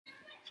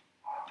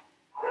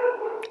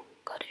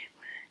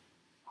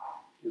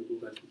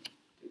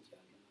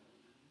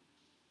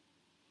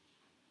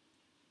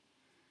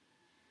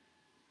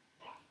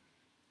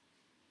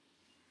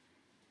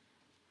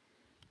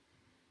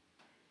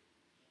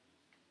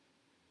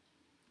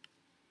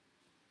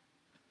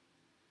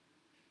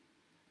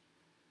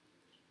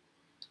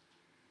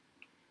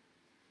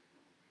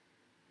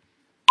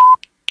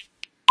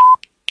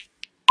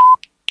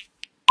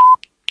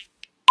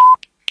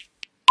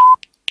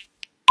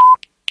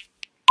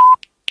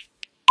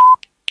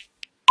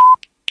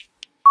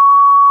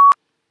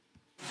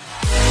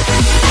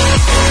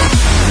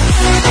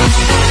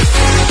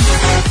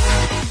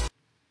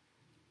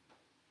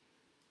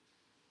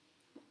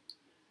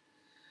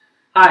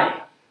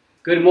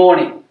Good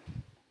morning.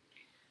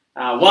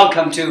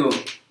 Welcome to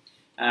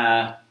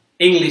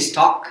English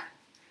Talk.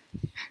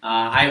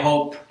 I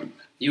hope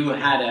you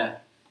had a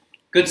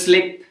good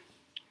sleep.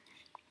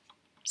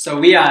 So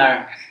we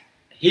are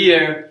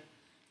here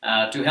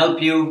to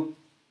help you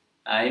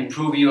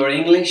improve your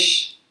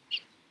English.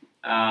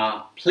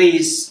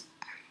 Please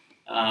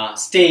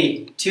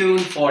stay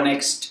tuned for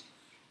next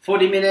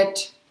 40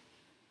 minutes.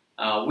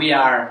 We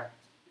are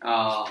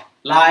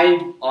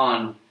live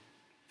on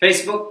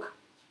Facebook.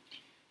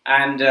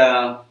 And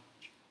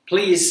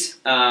please,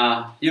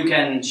 you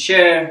can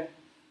share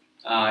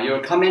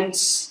your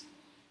comments,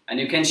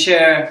 and you can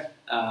share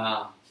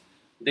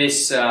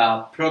this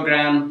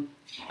program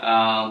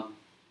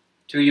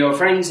to your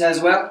friends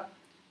as well,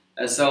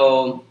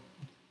 so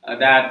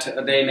that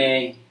they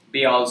may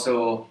be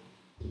also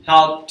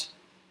helped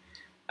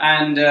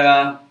and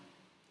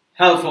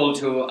helpful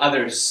to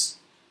others.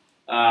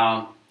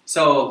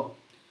 So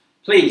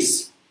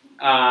please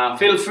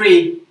feel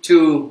free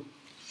to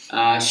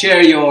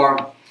share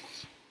your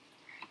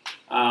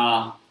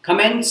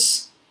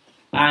comments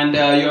and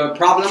your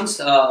problems,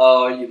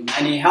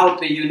 any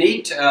help you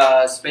need,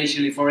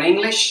 especially for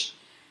English,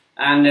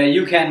 and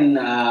you can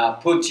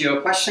put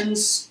your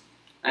questions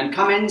and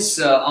comments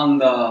on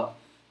the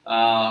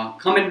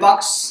comment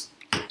box.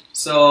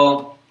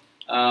 So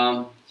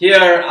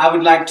here I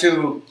would like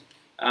to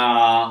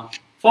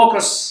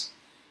focus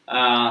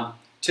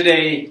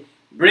today,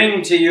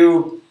 bring to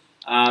you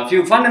a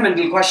few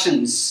fundamental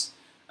questions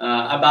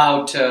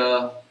about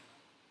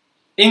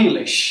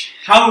English,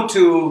 how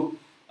to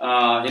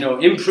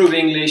improve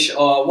English,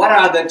 or what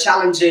are the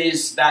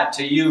challenges that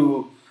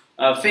you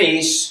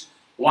face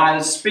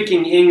while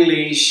speaking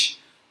English,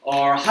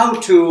 or how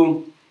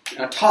to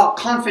talk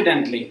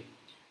confidently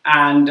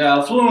and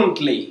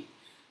fluently,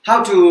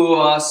 how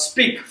to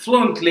speak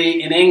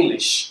fluently in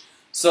English.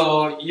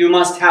 So you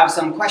must have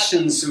some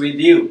questions with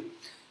you.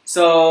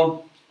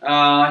 So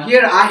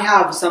here I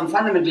have some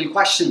fundamental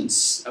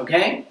questions,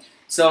 okay?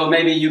 So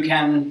maybe you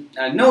can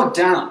note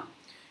down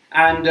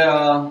and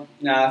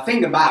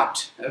think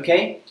about,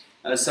 okay?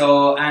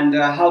 And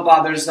help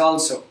others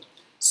also.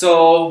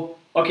 So,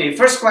 okay,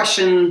 first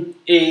question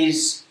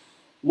is,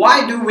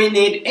 why do we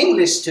need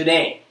English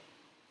today?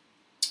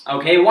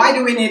 Okay, why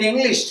do we need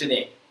English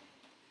today?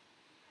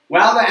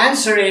 Well, the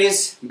answer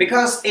is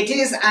because it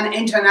is an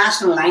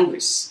international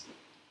language,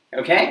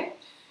 okay?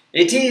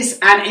 It is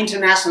an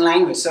international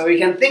language, so we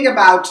can think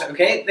about,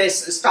 okay,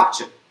 this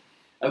structure,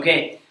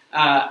 okay?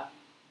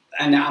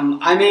 And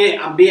I may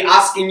be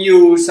asking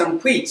you some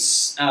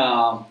quiz,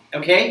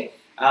 okay?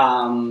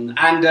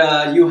 And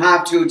you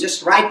have to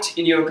just write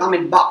in your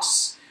comment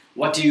box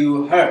what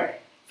you heard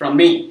from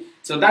me.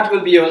 So that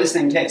will be your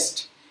listening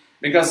test.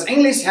 Because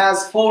English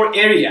has 4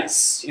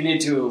 areas,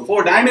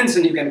 4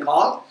 dimensions you can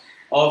call,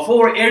 or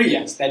 4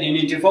 areas that you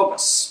need to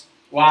focus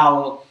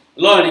while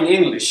learning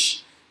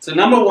English. So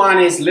number 1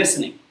 is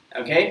listening,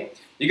 okay?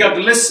 You got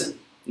to listen,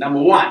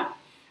 number 1.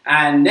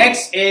 And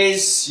next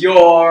is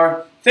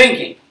your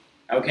thinking.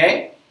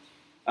 Okay,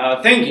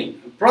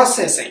 thinking,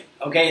 processing,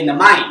 okay, in the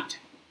mind.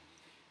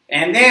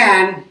 And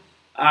then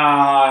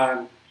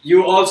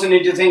you also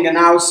need to think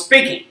now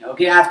speaking,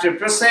 okay, after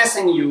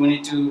processing you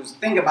need to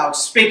think about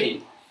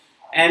speaking.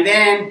 And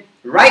then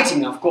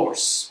writing, of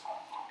course.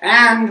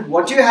 And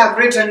what you have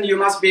written you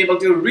must be able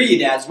to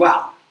read as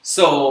well.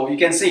 So you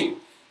can see.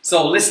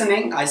 So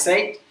listening, I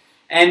said,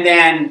 and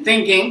then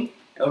thinking,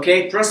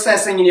 okay,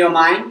 processing in your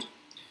mind,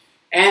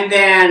 and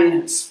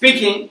then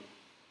speaking,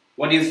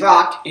 what you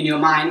thought in your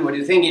mind, what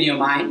you think in your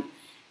mind,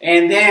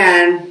 and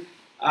then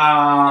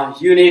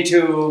you need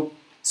to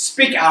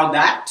speak out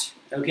that,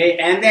 okay,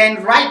 and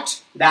then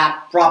write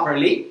that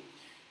properly,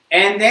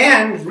 and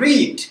then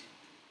read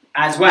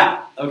as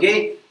well,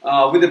 okay,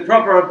 with the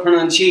proper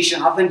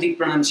pronunciation, authentic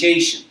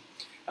pronunciation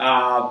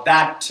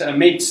that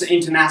meets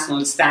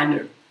international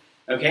standard,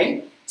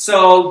 okay.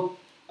 So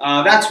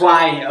that's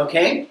why,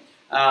 okay,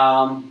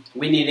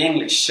 we need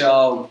English.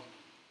 So.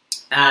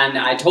 And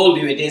I told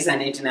you it is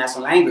an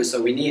international language,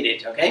 so we need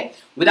it, okay?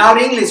 Without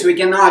English, we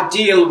cannot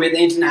deal with the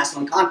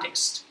international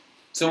context.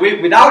 So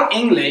without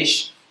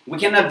English, we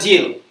cannot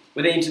deal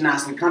with the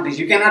international context.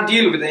 You cannot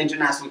deal with the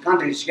international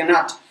context. You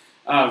cannot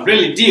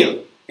really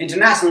deal.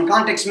 International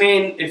context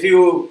means if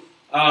you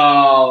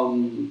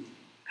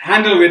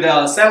handle with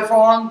a cell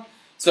phone,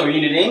 so you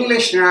need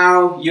English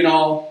now, you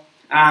know.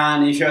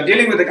 And if you're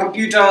dealing with a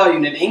computer, you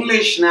need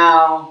English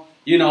now,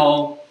 you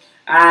know.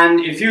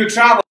 And if you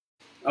travel,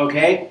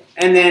 okay,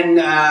 and then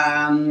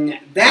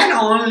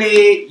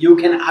only you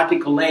can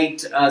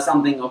articulate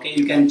something, okay,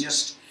 you can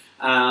just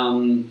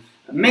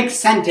make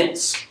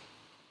sentence.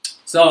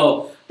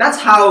 So that's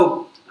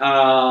how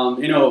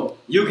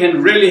you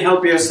can really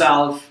help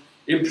yourself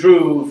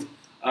improve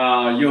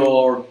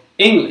your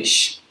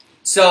English.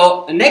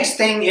 So the next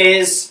thing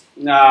is,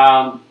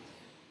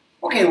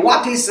 okay,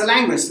 what is the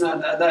language?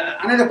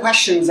 Another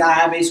questions I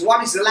have is,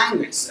 what is the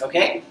language?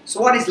 Okay,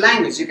 so what is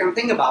language? You can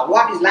think about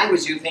what is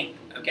language you think.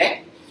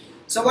 Okay,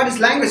 so what is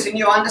language in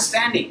your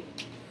understanding?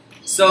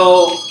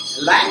 So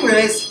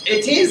Language,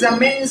 it is a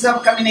means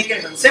of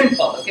communication.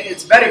 Simple, okay?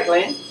 It's very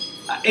plain.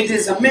 It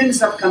is a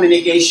means of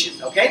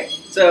communication, okay?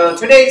 So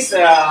today's,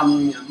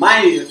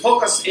 my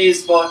focus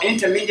is for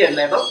intermediate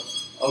level,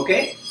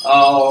 okay?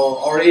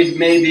 Or it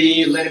may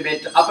be a little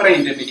bit upper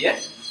intermediate.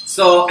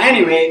 So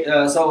anyway,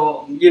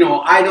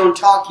 I don't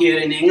talk here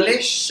in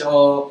English.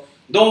 So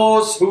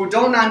those who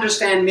don't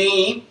understand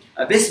me,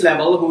 this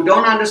level, who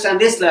don't understand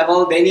this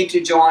level, they need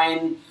to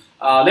join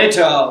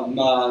later,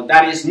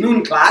 that is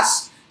noon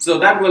class. So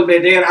that will be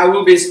there. I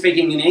will be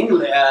speaking in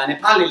English,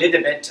 Nepali a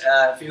little bit,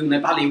 a few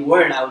Nepali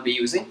words I will be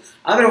using.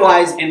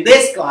 Otherwise, in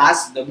this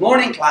class, the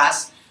morning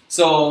class,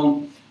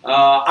 so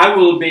I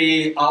will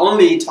be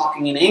only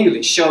talking in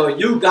English. So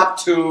you got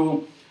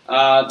to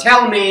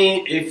tell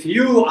me if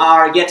you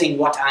are getting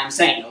what I'm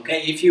saying,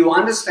 okay? If you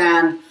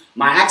understand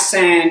my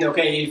accent,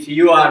 okay? If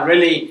you are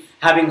really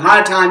having a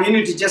hard time, you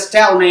need to just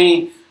tell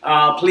me,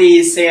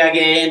 please say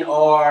again,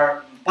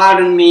 or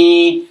pardon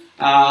me,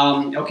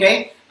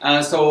 okay?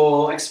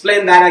 So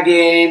explain that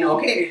again,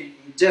 okay?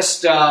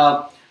 Just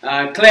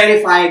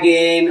clarify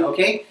again,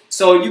 okay?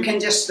 So you can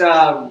just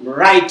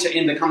write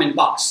in the comment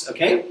box,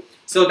 okay?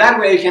 So that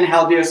way you can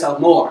help yourself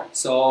more.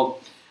 So,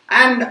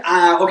 and,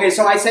 okay,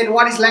 so I said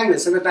what is language?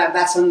 So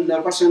that's on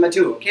question number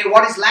 2, okay?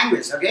 What is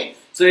language, okay?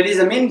 So it is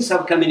a means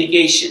of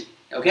communication,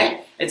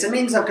 okay? It's a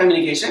means of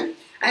communication.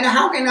 And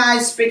how can I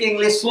speak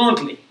English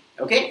fluently,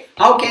 okay?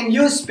 How can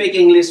you speak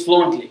English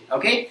fluently,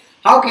 okay?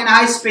 How can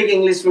I speak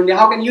English fluently?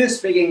 How can you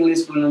speak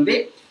English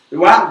fluently?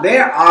 Well,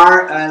 there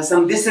are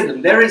some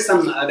discipline. There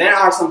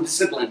are some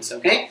disciplines.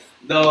 Okay,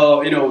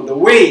 the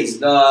ways,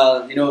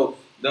 the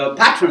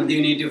pattern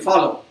you need to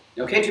follow.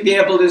 Okay, to be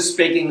able to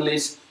speak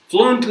English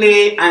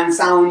fluently and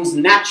sounds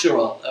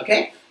natural.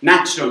 Okay,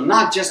 natural,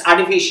 not just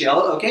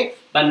artificial. Okay,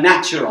 but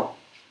natural.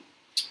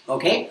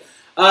 Okay,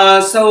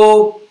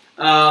 so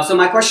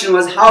my question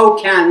was, how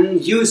can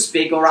you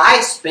speak or I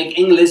speak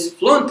English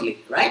fluently?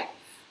 Right.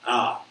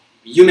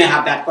 You may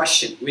have that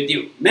question with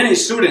you. Many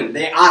students,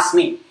 they ask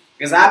me,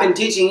 because I've been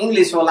teaching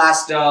English for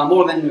last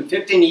more than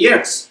 15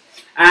 years.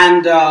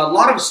 And a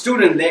lot of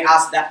students, they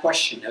ask that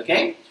question,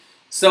 okay?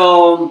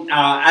 So,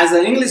 as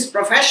an English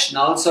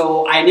professional,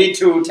 so I need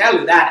to tell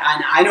you that.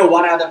 And I know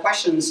what are the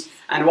questions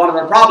and what are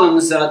the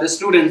problems the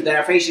students, they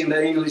are facing,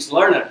 the English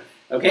learner,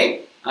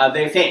 okay?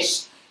 They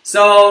face.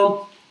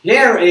 So,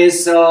 here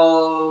is,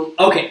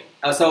 okay,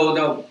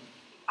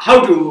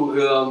 how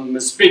to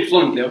speak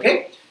fluently,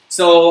 okay?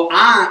 So,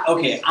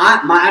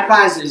 my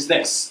advice is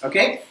this,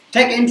 okay?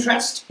 Take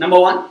interest, number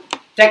 1.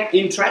 Take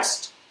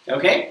interest,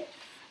 okay?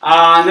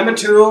 Number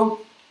 2,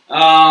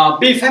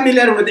 be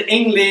familiar with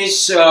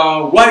English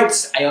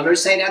words. I already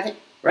said that,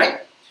 right?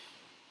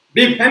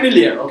 Be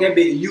familiar, okay?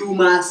 You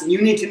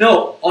need to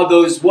know all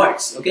those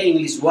words, okay?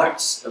 English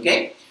words,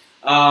 okay?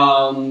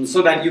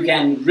 So that you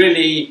can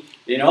really,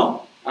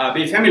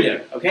 be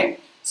familiar, okay?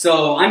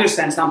 So,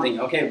 understand something,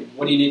 okay?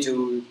 What do you need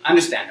to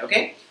understand,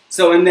 okay?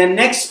 So, and then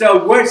next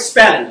word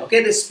spelling,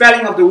 okay, the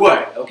spelling of the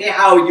word, okay,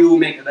 how you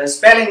make the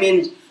spelling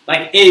means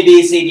like A,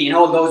 B, C, D, and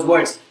all those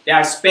words, they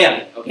are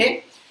spelling,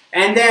 okay.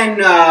 And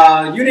then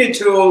you need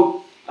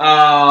to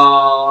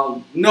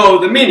know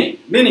the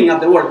meaning of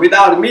the word.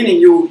 Without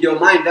meaning, your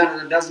mind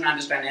doesn't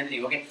understand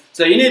anything, okay.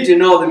 So you need to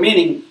know the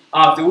meaning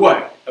of the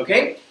word,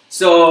 okay.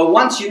 So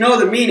once you know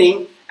the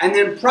meaning, and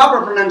then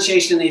proper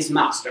pronunciation is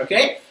must,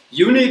 okay.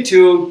 You need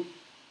to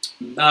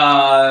be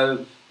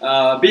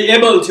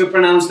able to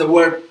pronounce the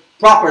word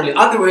properly.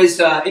 Otherwise,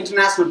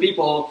 international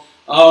people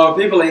or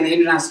people in the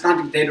international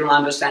country, they don't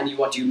understand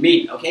what you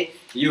mean, okay?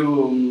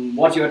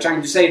 What you are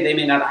trying to say, they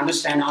may not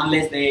understand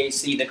unless they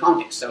see the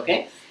context,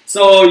 okay?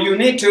 So you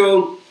need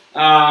to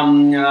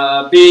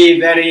be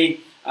very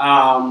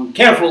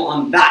careful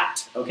on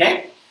that,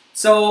 okay?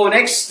 So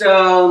next,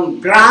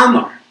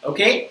 grammar,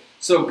 okay?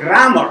 So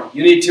grammar,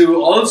 you need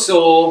to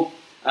also,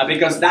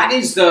 because that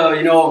is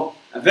the,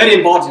 very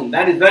important.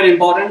 That is very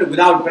important.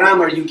 Without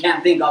grammar, you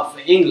can't think of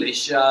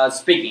English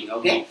speaking,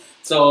 okay?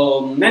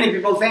 So, many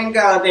people think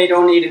they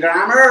don't need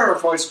grammar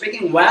for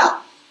speaking.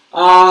 Well,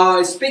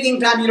 speaking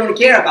time, you don't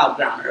care about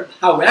grammar.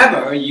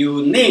 However,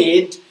 you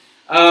need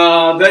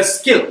the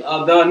skill,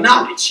 the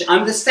knowledge,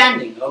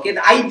 understanding, okay?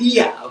 The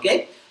idea,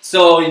 okay?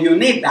 So, you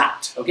need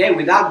that, okay?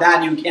 Without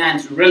that, you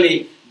can't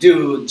really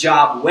do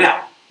job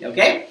well,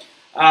 okay?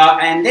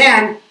 And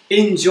then,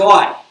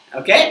 enjoy,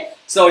 okay?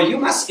 So you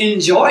must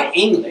enjoy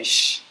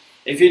English.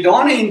 If you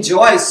don't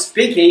enjoy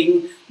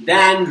speaking,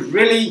 then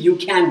really you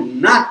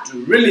cannot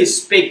really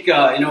speak,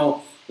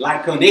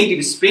 like a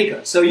native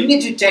speaker. So you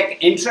need to take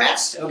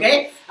interest,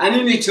 okay? And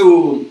you need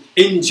to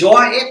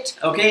enjoy it,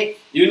 okay?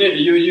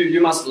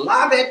 You must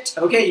love it,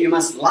 okay? You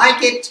must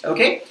like it,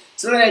 okay?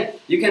 So that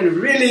you can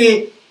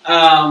really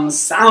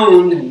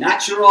sound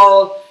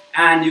natural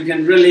and you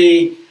can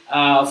really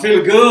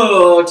feel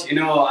good,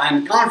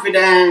 and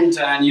confident,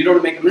 and you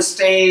don't make a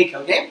mistake,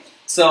 okay?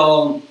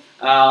 So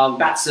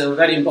that's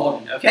very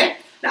important, okay?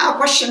 Now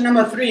question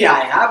number 3 I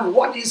have,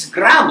 what is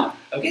grammar?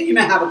 Okay, you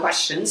may have a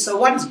question, so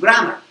what is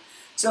grammar?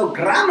 So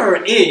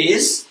grammar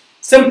is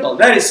simple,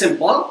 very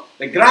simple.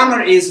 The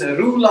grammar is a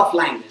rule of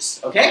language,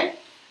 okay?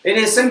 It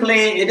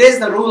is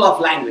the rule of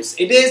language.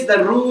 It is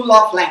the rule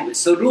of language.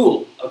 So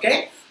rule,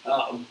 okay?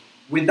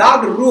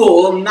 Without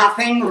rule,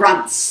 nothing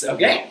runs,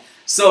 okay?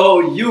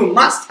 So you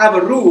must have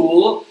a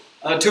rule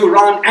to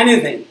run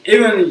anything.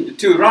 Even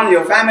to run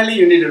your family,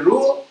 you need a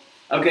rule.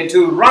 Okay,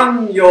 to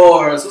run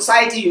your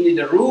society, you need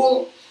a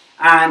rule.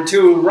 And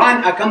to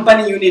run a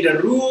company, you need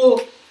a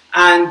rule.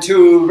 And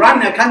to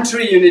run a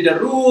country, you need a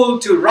rule.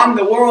 To run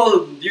the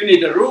world, you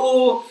need a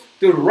rule.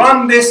 To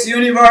run this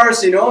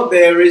universe, you know,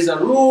 there is a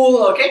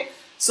rule, okay?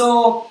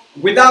 So,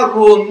 without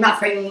rule,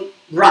 nothing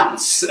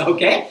runs,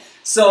 okay?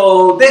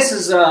 So, this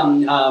is a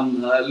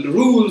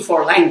rule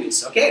for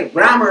language, okay?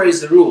 Grammar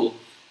is a rule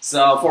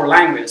for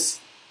language.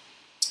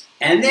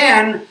 And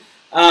then,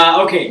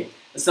 okay,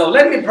 so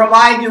let me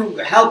provide you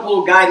a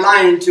helpful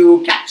guideline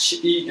to catch,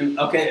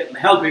 okay,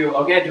 help you,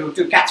 okay,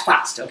 to catch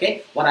fast,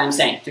 okay? What I'm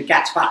saying, to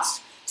catch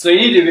fast. So, you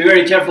need to be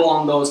very careful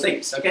on those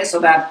things, okay?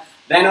 So that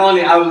then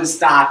only I will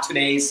start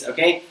today's,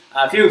 okay,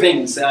 a few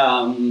things,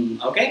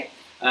 okay,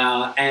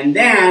 and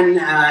then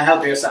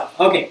help yourself.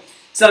 Okay,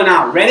 so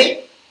now, ready?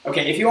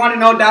 Okay, if you want to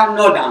note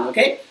down,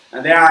 okay?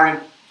 There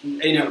are,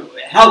 you know,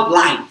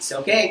 helplines,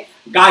 okay,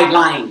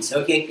 guidelines,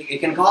 okay, you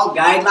can call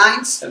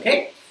guidelines,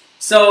 okay?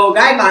 So,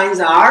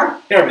 guidelines are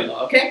here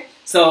below, okay?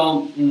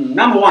 So,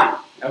 number one,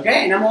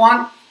 okay,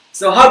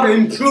 so how to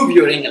improve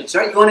your English,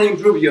 right? You want to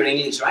improve your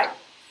English, right?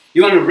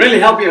 You want to really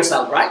help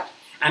yourself, right?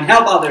 And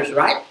help others,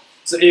 right?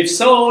 So if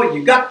so,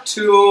 you got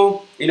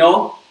to, you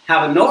know,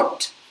 have a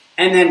note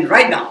and then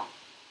write down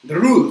the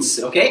rules,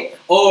 okay,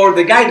 or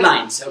the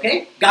guidelines,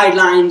 okay,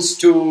 guidelines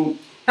to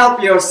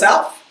help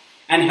yourself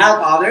and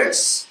help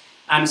others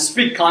and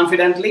speak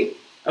confidently,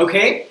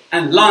 okay,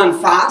 and learn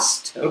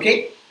fast,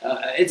 okay.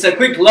 It's a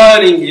quick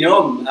learning, you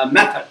know,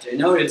 method, you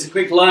know, it's a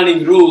quick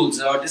learning rules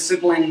or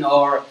discipline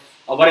or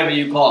whatever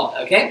you call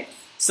it, okay.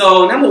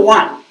 So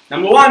rule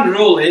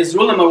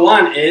number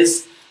one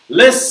is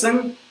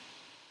listen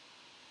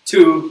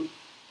to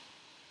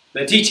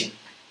the teacher,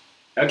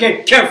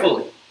 okay,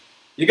 carefully.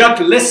 You got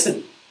to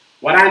listen.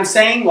 What I'm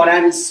saying, what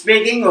I'm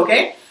speaking,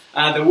 okay,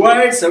 the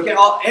words, okay,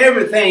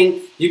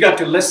 everything, you got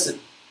to listen,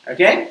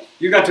 okay.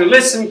 You got to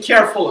listen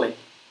carefully.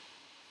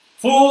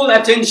 Full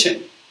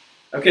attention.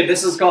 Okay,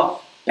 this is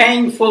called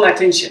paying full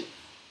attention.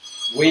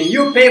 When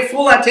you pay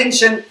full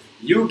attention,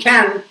 you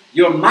can,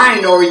 your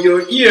mind or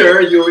your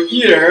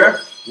ear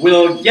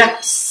will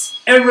get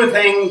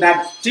everything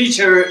that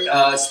teacher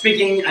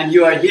speaking and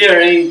you are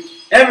hearing,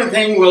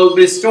 everything will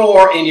be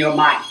stored in your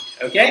mind,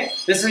 okay?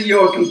 This is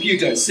your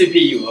computer,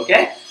 CPU,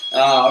 okay?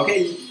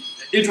 Okay,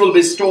 it will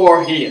be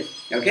stored here,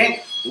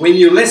 okay? When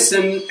you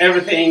listen,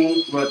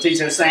 everything what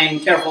teacher is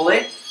saying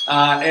carefully,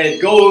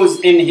 it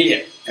goes in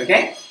here,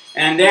 okay?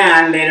 And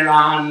then later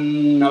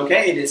on,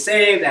 okay, it is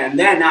saved and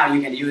then now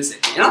you can use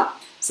it, you know?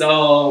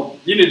 So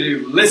you need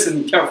to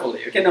listen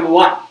carefully, okay?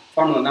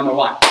 Formula number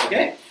one,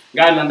 okay?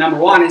 Guideline number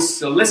one is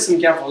to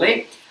listen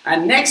carefully.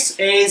 And next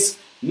is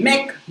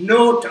make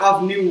note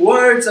of new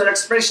words or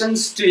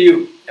expressions to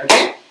you,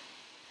 okay?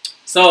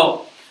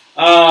 So,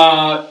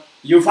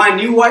 you find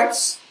new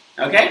words,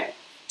 okay?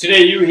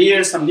 Today you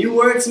hear some new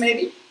words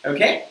maybe,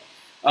 okay?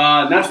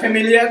 Not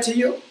familiar to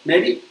you,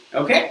 maybe,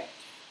 okay?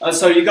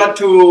 So you got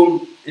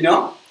to, you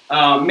know,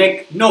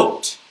 make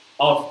note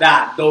of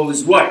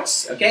those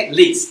words, okay?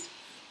 List,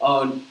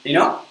 you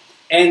know?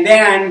 And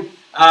then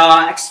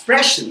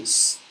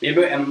expressions.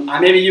 Maybe I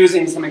may be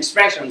using some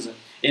expressions,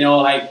 you know,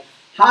 like,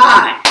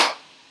 hi,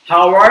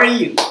 how are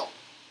you?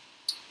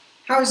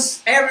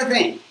 How's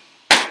everything?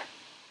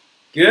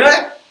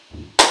 Good?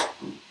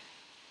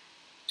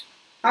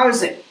 How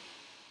is it?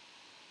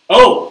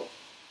 Oh,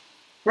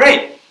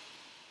 great.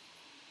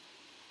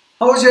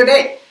 How was your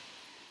day?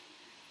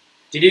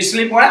 Did you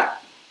sleep well?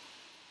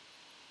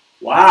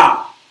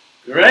 Wow,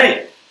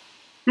 great.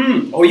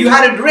 Oh, you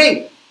had a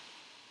drink.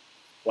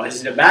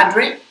 Was it a bad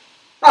drink?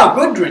 Oh,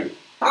 good drink.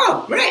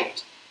 Oh,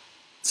 great.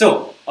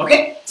 So,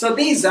 okay. So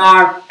these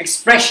are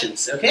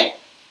expressions, okay?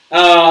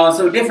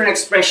 So different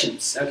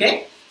expressions,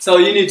 okay? So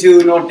you need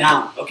to note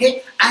down,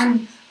 okay?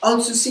 And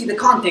also see the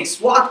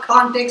context. What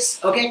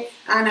context, okay?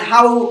 And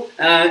how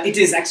it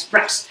is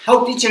expressed.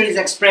 How teacher is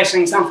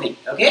expressing something,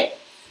 okay?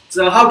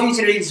 So how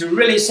teacher is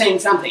really saying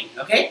something,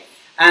 okay?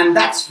 And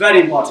that's very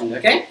important,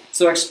 okay?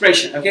 So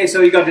expression, okay? So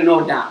you got to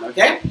note down,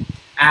 okay?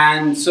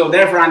 And so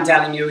therefore I'm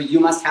telling you, you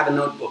must have a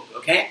notebook,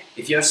 okay?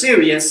 If you're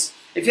serious.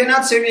 If you're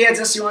not serious,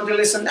 just you want to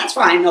listen, that's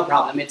fine, no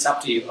problem, it's up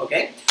to you,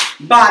 okay?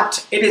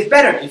 But it is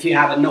better if you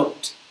have a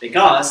note,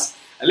 because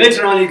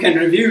later on you can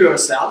review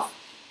yourself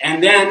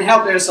and then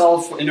help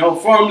yourself, you know,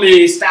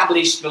 firmly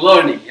establish the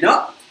learning, you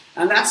know?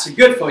 And that's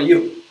good for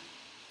you.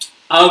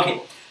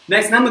 Okay,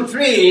 next, number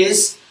 3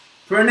 is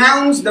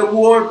pronounce the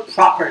word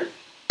properly,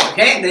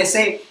 okay? They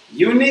say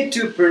you need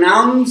to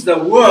pronounce the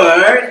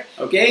word,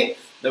 okay?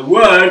 The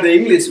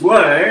English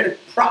word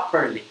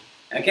properly,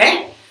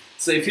 okay?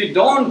 So if you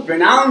don't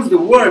pronounce the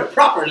word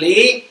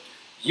properly,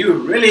 you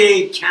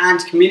really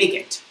can't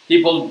communicate.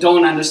 People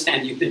don't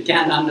understand you, they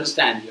can't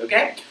understand you,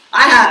 okay?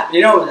 I have,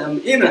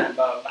 even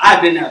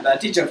I've been a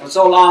teacher for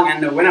so long,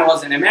 and when I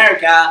was in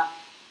America,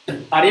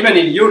 or even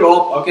in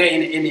Europe, okay,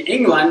 in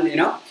England,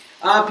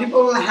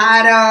 people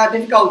had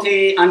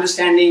difficulty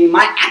understanding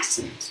my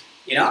accent,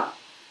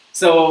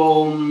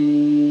 So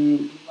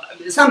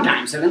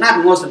sometimes,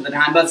 not most of the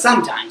time, but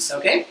sometimes,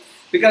 okay,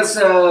 because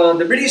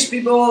the British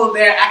people,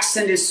 their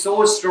accent is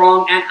so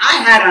strong, and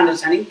I had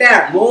understanding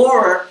there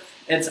more.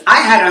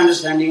 I had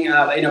understanding,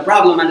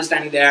 problem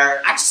understanding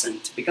their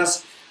accent,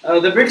 because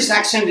the British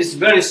accent is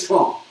very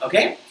strong,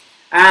 okay?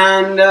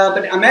 And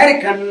but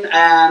American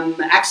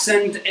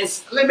accent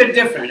is a little bit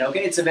different,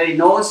 okay? It's a very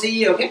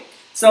noisy, okay?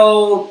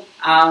 So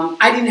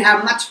I didn't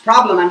have much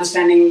problem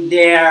understanding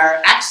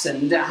their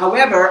accent.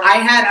 However, I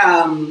had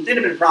a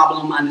little bit of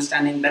problem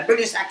understanding the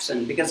British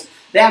accent, because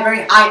they have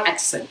very high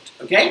accent,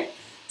 okay?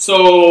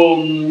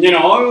 So,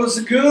 it was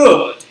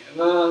good.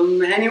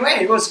 Anyway,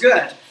 it was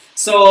good.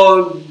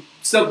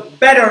 So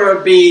better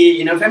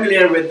be,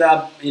 familiar with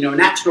the,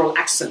 natural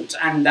accent,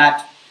 and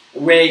that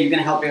way you can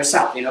help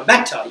yourself,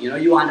 better,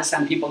 you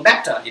understand people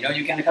better,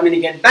 you can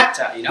communicate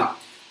better,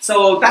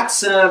 So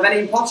that's very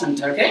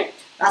important, okay?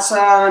 That's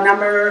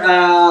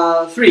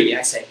number 3,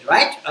 I said,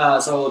 right?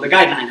 So the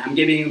guideline, I'm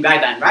giving you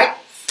guideline, right?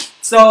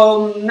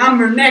 So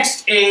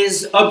next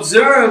is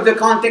observe the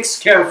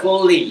context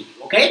carefully,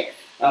 okay?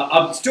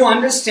 To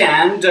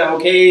understand,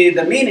 okay,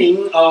 the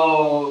meaning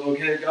of,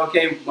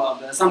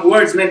 some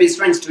words may be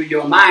strange to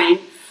your mind.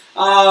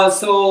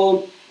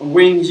 So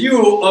when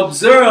you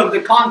observe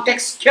the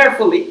context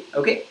carefully,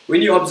 okay,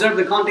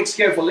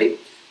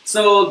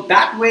 so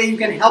that way you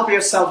can help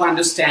yourself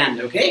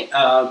understand, okay,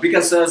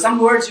 because some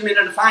words you may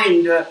not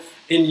find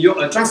in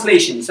your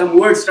translation, some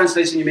words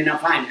translation you may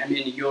not find,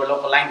 in your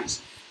local language.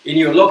 In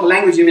your local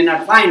language you may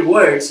not find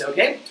words,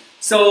 okay,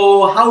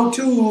 so how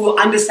to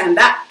understand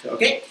that,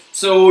 okay?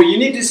 So you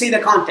need to see the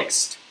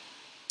context.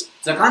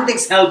 So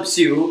context helps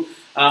you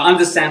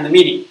understand the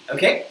meaning,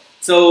 okay?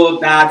 So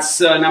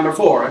that's number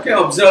 4, okay?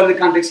 Observe the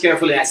context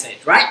carefully, I said,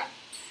 right?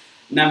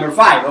 Number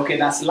 5, okay,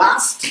 that's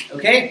last,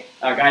 okay?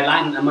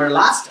 Guideline number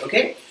last,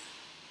 okay?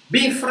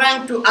 Be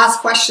frank to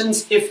ask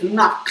questions if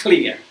not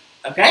clear,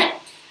 okay?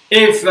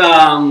 If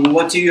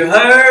what you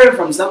heard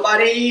from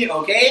somebody,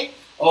 okay?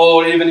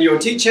 Or even your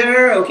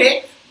teacher,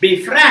 okay? Be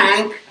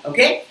frank,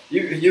 okay?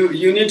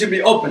 You need to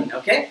be open,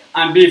 okay?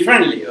 And be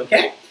friendly,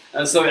 okay?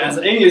 So as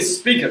an English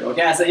speaker,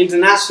 okay? As an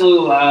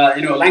international,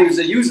 language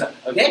user,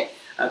 okay?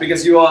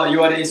 Because you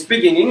are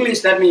speaking English,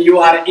 that means you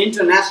are an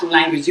international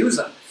language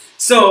user.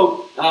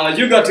 So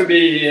you got to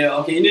be,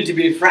 okay, you need to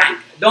be frank.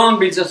 Don't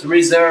be just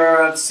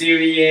reserved,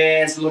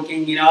 serious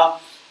looking, don't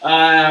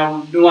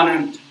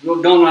want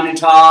to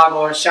talk,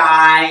 or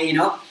shy,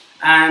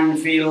 and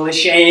feel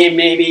ashamed,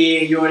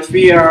 maybe you're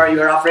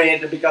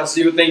afraid because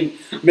you think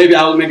maybe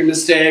I will make a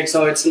mistake,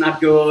 so it's not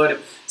good.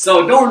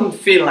 So don't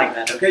feel like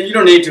that, okay? You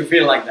don't need to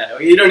feel like that,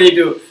 okay? You don't need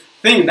to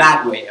think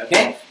that way,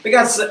 okay?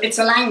 Because it's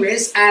a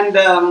language, and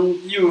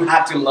you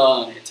have to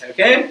learn it,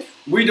 okay?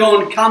 We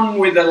don't come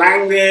with the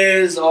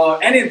language or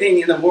anything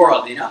in the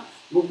world,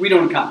 we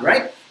don't come,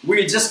 right?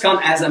 We just come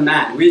as a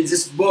man. We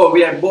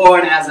are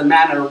born as a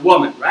man or a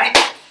woman, right?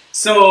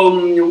 So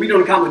we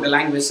don't come with the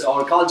language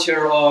or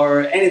culture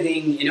or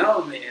anything,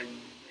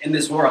 in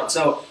this world.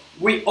 So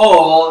we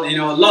all,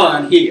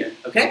 learn here,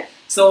 okay?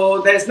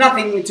 So there's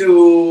nothing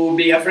to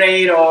be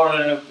afraid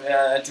or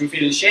to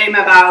feel shame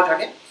about,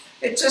 okay?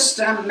 It's just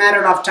a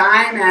matter of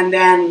time, and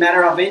then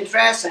matter of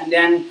interest, and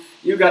then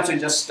you got to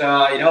just,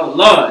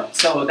 learn.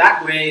 So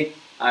that way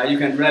you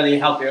can really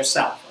help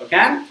yourself,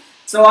 okay?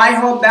 So I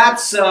hope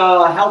that's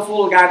a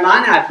helpful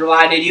guideline I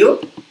provided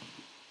you,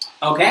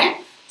 okay?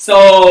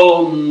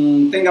 So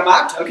think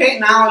about, okay,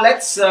 now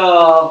let's,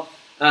 for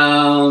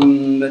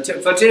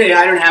today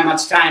I don't have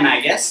much time,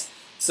 I guess.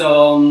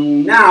 So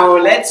now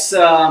let's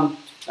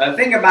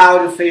think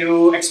about a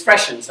few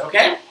expressions,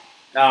 okay,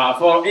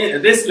 for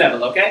this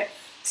level, okay.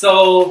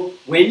 So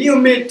when you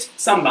meet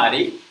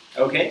somebody,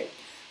 okay,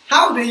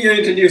 how do you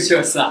introduce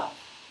yourself,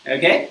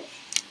 okay?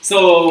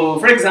 So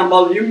for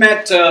example, you're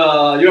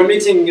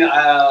meeting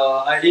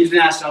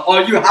international,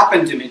 or you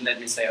happen to meet, let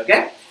me say,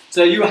 okay.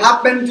 So you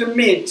happen to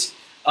meet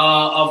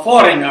a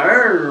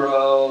foreigner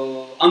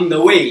on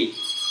the way,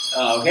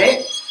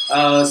 okay,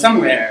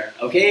 somewhere,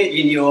 okay,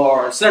 in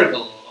your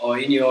circle or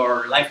in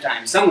your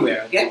lifetime,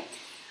 somewhere, okay,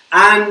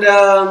 and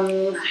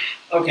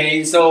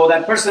okay, so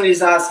that person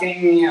is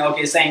asking,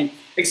 okay, saying,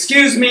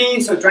 excuse me,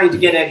 so trying to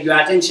get at your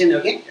attention,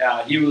 okay,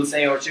 he will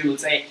say or she will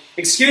say,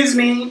 excuse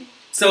me.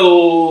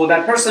 So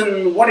that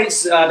person, what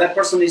is that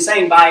person is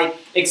saying by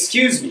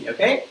excuse me,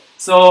 okay?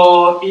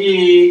 So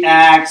E-X-C-U-S-E,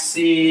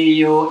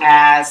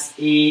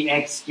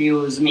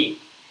 excuse me,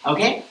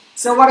 okay?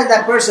 So what is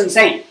that person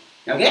saying,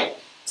 okay?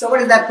 So what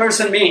does that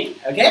person mean,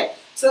 okay?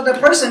 So the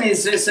person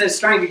is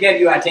trying to get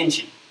your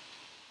attention.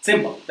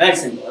 Simple, very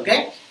simple,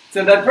 okay?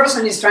 So that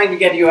person is trying to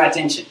get your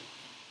attention,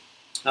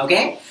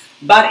 okay?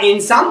 But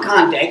in some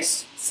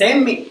context,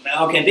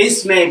 okay,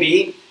 this may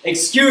be,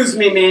 excuse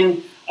me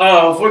mean,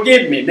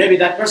 forgive me. Maybe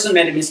that person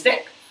made a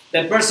mistake.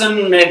 That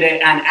person made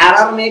an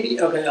error maybe,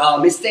 okay, a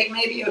mistake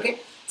maybe, okay.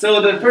 So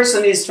the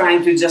person is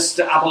trying to just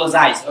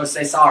apologize or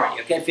say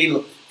sorry, okay?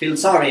 Feel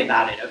sorry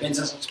about it, okay?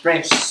 Just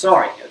express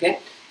sorry, okay?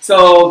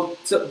 So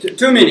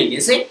two meaning,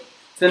 you see?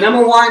 So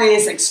number one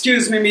is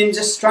excuse me means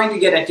just trying to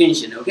get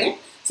attention, okay?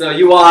 So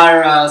you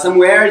are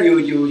somewhere,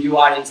 you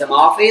are in some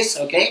office,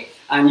 okay?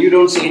 And you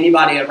don't see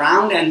anybody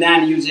around, and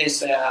then you just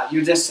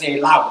say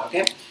loud,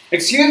 okay?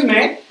 Excuse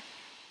me,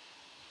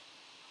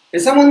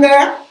 is someone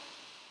there?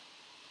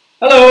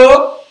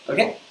 Hello,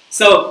 okay?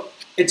 So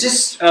it's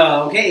just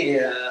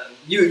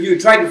you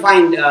try to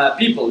find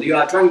people. You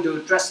are trying to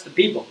trust the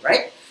people,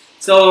 right?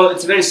 So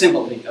it's a very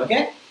simple thing,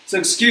 okay? So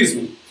excuse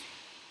me,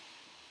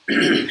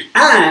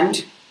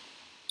 and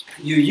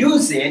you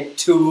use it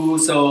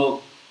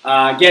to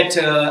get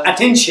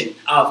attention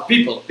of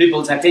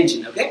people's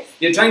attention, okay?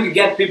 You're trying to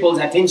get people's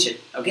attention,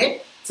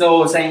 okay?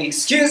 So saying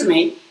excuse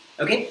me,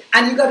 okay?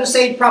 And you got to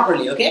say it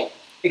properly, okay?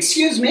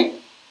 Excuse me,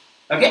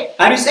 okay?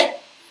 How do you say?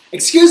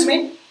 Excuse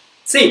me.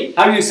 See,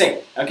 how do you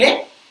say,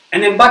 okay?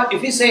 And then, but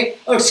if you say,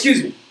 oh,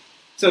 excuse me,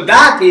 so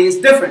that is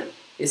different,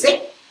 you see?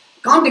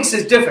 Context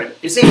is different,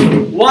 you see?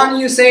 One,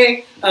 you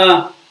say,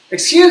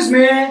 excuse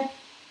me,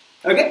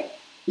 okay?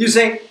 You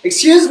say,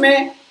 excuse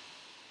me,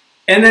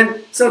 and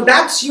then, so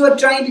that's, you are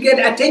trying to get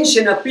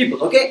attention of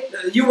people, okay?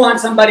 You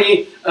want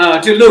somebody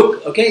to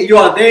look, okay? You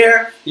are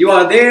there,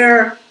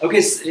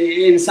 okay,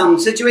 in some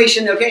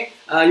situation, okay?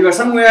 You are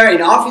somewhere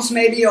in office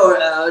maybe, or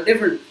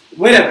different,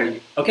 wherever,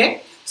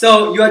 okay?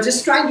 So you are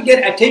just trying to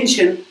get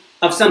attention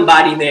of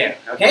somebody there,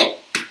 okay?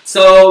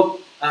 So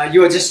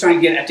you are just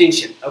trying to get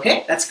attention,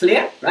 okay? That's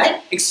clear,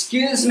 right?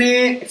 Excuse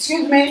me,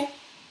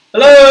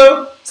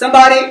 hello,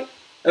 somebody,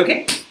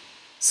 okay?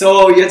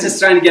 So you're just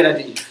trying to get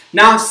attention.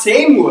 Now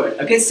same word,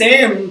 okay,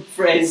 same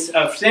phrase,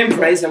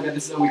 okay,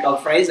 this is what we call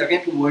phrase,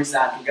 okay, two words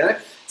that together.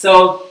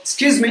 So,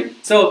 excuse me,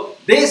 so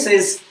this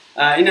is,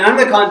 in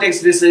another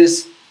context, this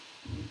is,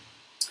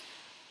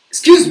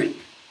 excuse me,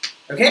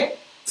 okay?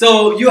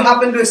 So you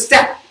happen to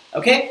step,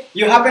 okay?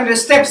 You happen to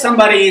step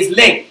somebody's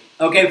leg,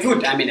 okay,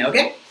 foot, I mean,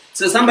 okay?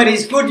 So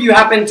somebody's foot you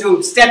happen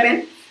to step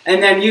in,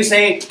 and then you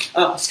say,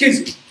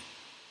 excuse me,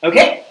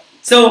 okay?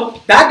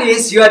 So that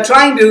is, you are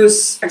trying to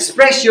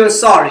express your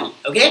sorry,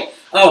 okay?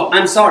 Oh,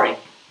 I'm sorry.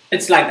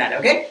 It's like that,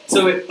 okay?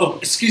 So, oh,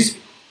 excuse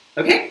me,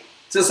 okay?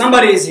 So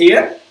somebody is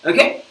here,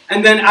 okay?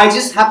 And then I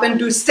just happen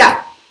to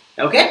step,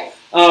 okay?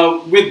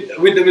 With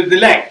the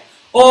leg.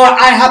 Or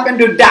I happen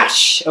to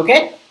dash,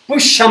 okay?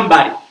 Push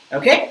somebody,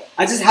 okay?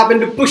 I just happen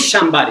to push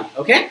somebody,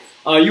 okay?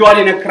 You are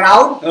in a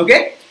crowd,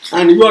 okay?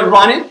 And you are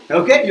running,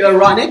 okay? You are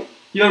running.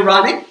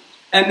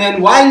 And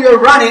then while you're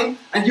running,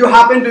 and you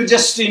happen to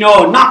just,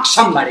 knock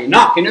somebody,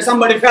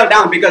 somebody fell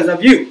down because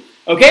of you,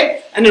 okay?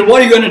 And then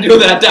what are you going to do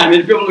that time?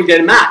 And people will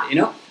get mad,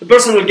 The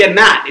person will get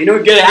mad,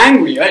 get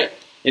angry, right?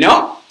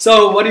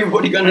 So what are you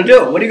going to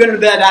do? What are you going to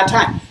do at that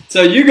time?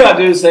 So you got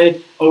to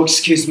say, oh,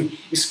 excuse me,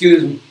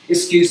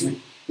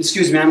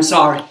 I'm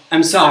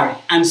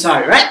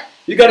sorry, right?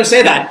 You got to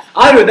say that.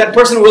 Otherwise that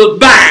person will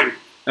bang,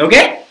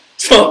 okay?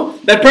 So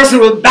that person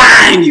will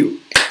bang you.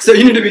 So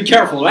you need to be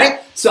careful,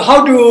 right? So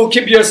how to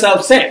keep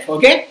yourself safe,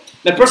 okay?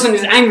 That person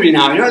is angry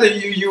now, that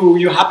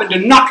you happen to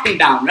knock him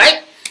down,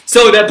 right?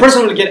 So that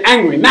person will get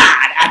angry,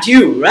 mad at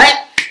you,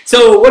 right?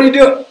 So what do you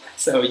do?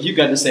 So you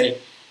got to say,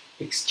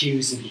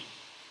 excuse me,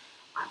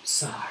 I'm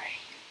sorry.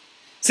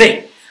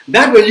 See,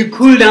 that way you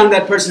cool down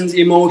that person's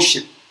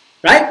emotion,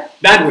 right?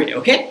 That way,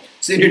 okay?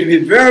 So you need to be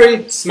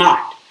very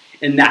smart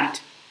in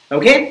that,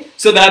 okay?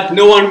 So that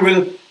no one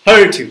will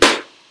hurt you.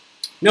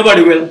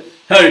 Nobody will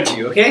hurt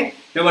you, okay?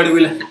 Nobody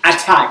will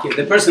attack you.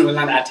 The person will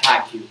not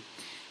attack you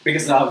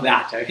because of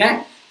that,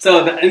 okay?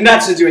 So in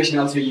that situation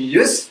also you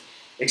use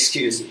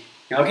excuse me,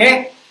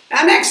 okay?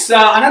 And next,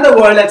 another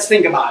word let's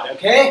think about,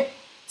 okay?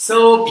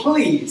 So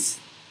please.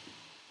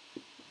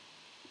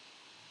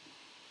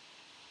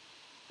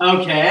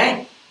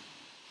 Okay.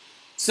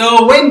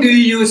 So when do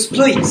you use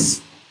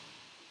please?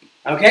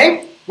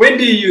 Okay? When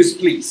do you use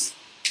please?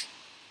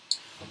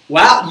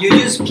 Well, you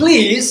use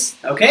please,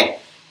 okay?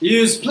 You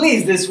use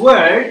please, this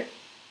word,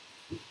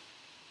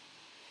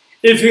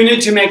 if you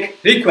need to make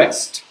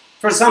request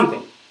for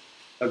something,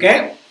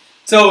 okay?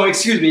 So,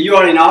 excuse me, you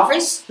are in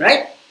office,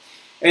 right?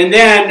 And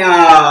then,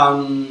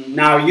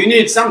 now you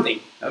need something,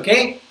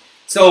 okay?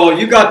 So,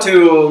 you got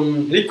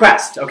to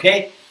request,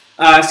 okay?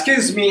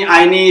 Excuse me,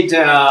 I need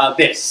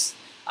this.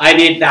 I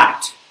need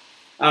that.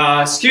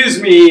 Excuse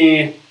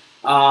me,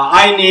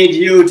 I need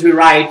you to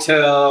write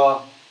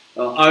a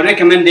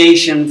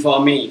recommendation for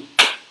me.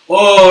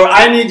 Or,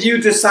 I need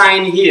you to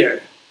sign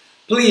here.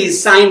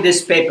 Please sign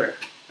this paper,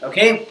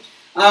 okay?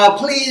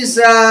 Please,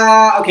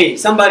 okay,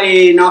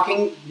 somebody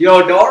knocking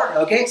your door,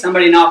 okay,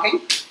 somebody knocking,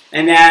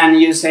 and then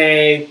you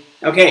say,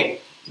 okay,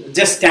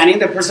 just standing,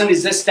 the person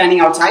is just standing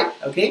outside,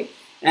 okay,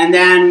 and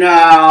then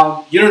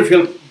you don't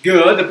feel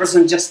good, the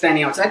person just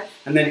standing outside,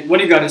 and then what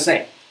do you got to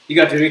say? You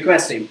got to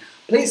request him,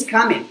 please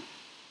come in,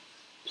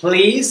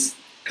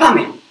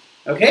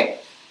 okay,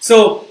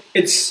 so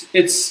it's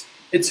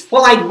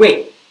polite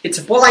way, it's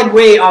a polite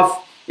way of,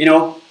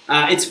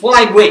 it's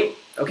polite way,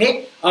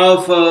 okay,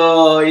 of,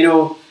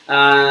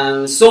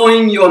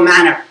 showing your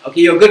manner,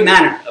 okay, your good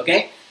manner,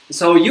 okay.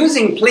 So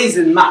using please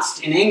and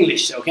must in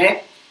English,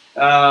 okay.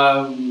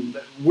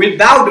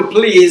 Without a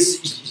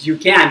please, you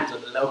can't,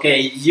 okay,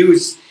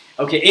 use,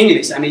 okay,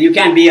 English. I mean, you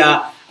can be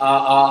a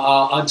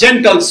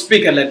gentle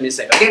speaker, let me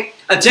say, okay,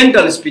 a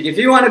gentle speaker. If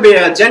you want to be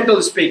a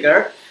gentle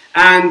speaker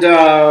and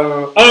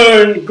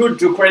earn good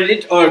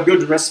credit or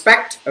good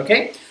respect,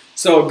 okay,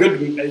 so good,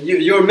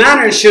 your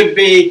manner should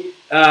be,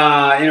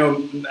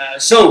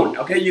 shown,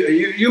 okay.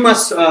 You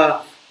must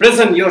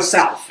present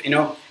yourself,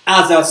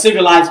 as a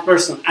civilized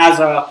person, as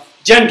a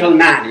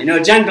gentleman,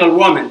 gentle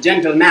woman,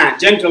 gentle man,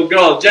 gentle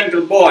girl,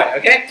 gentle boy,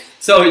 okay?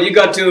 So you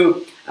got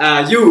to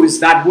use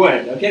that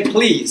word, okay?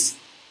 Please,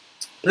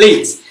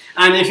 please.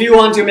 And if you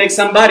want to make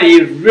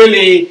somebody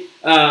really,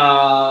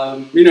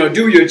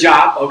 do your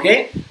job,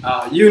 okay?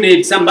 You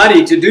need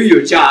somebody to do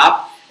your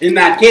job. In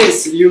that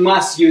case, you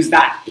must use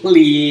that,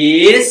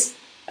 please,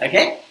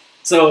 okay?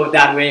 So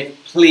that way,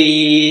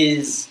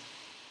 please,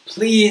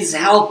 please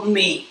help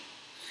me.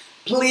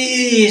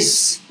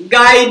 Please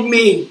guide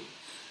me.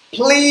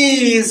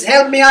 Please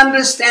help me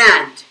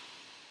understand.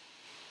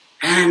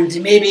 And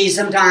maybe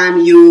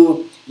sometime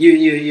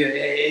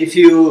if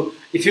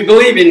you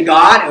believe in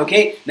God,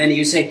 okay, then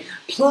you say,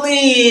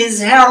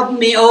 please help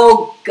me,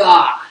 oh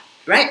God,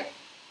 right?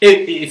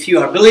 If you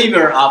are a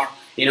believer of,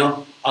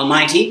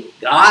 Almighty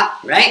God,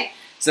 right?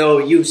 So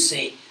you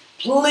say,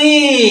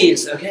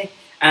 please, okay?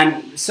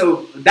 And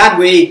so that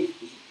way,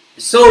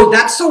 so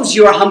that shows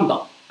you are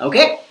humble,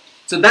 okay?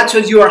 So that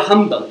shows you are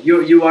humble.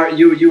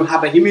 You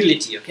have a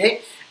humility,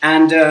 okay?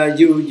 And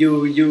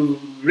you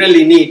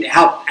really need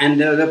help, and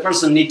the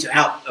person needs to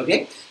help,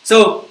 okay?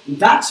 So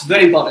that's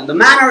very important. The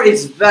manner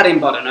is very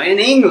important. In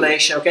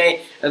English,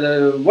 okay,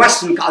 the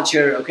Western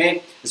culture,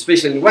 okay,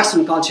 especially in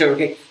Western culture,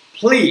 okay,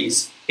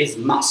 please is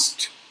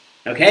must,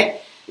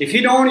 okay? If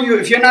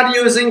you're not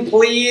using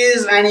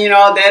please, and they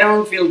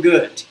don't feel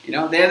good,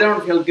 they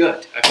don't feel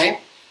good, okay?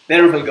 They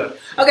don't feel good.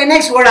 Okay,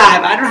 next word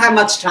I don't have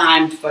much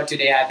time for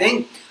today, I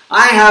think.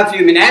 I have a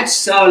few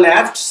minutes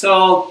left,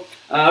 so,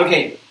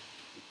 okay.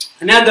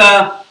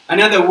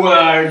 Another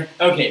word,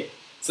 okay,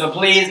 so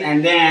please,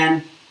 and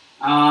then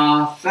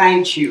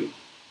thank you.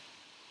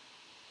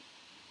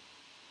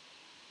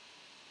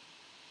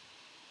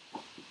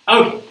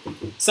 Okay,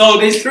 so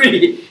these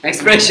three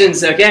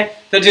expressions, okay,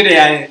 for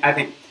today, I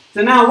think.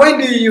 So now, when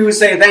do you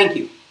say thank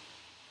you?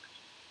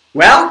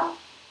 Well,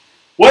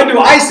 when do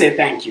I say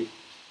thank you?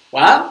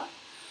 Well,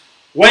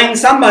 when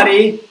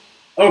somebody,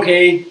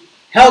 okay,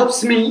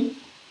 helps me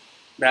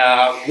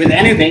with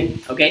anything,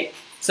 okay,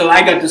 so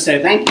I got to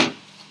say thank you.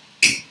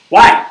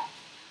 Why?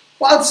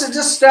 Well, it's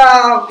just,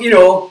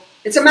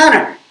 it's a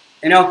manner,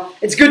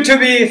 it's good to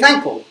be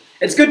thankful.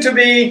 It's good to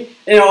be,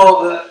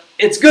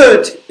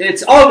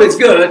 it's always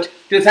good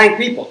to thank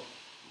people.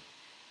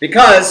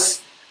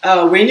 Because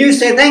when you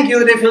say thank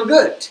you, they feel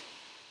good.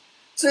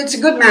 So it's a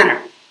good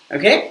manner,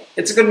 okay?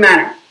 It's a good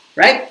manner,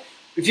 right?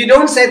 If you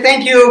don't say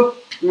thank you,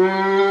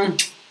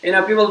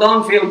 people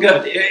don't feel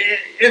good.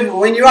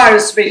 When you are,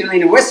 especially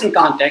in a Western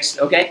context,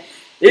 okay,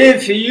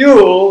 if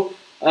you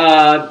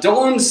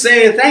don't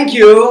say thank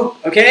you,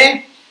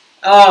 okay,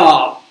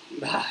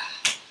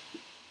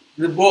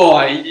 the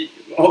boy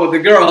or the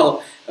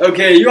girl,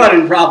 okay, you are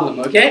in problem,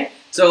 okay?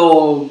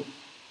 So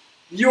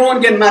you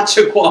won't get much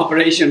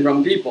cooperation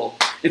from people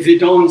if you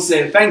don't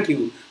say thank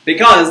you,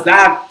 because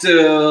that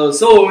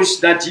shows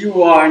that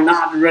you are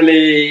not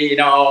really,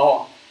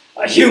 a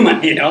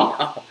human,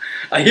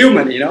 a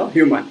human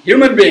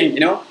being,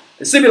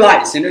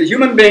 civilized,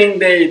 human being,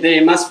 they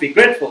must be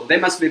grateful, they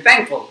must be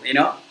thankful,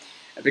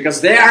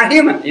 because they are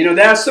human,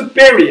 they are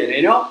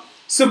superior,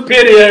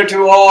 superior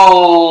to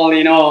all,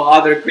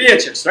 other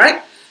creatures,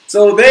 right?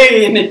 So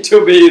they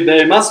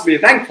must be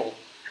thankful.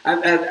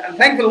 And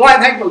thankful, why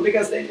thankful?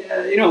 Because they,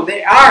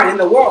 they are in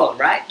the world,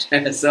 right?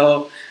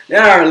 So they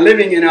are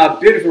living in a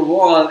beautiful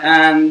world,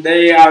 and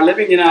they are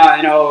living in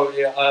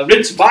a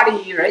rich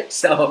body, right?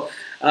 So,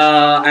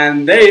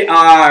 and they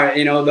are,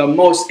 the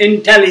most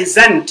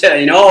intelligent,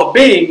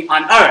 being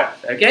on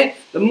earth, okay?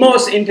 The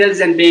most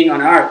intelligent being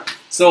on earth.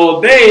 So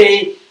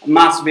they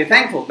must be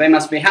thankful. They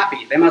must be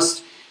happy. They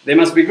must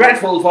be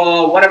grateful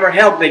for whatever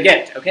help they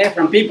get, okay,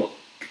 from people.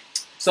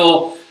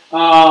 So,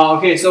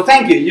 okay, so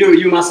thank you.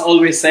 You must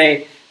always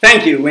say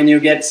thank you when you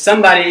get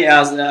somebody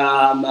else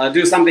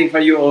do something for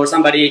you, or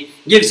somebody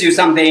gives you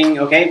something,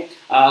 okay?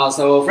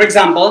 So, for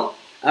example,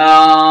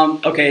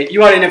 okay,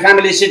 you are in a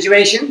family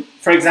situation,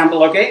 for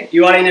example, okay?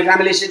 You are in a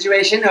family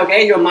situation,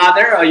 okay? Your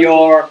mother or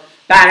your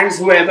parents,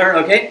 whoever,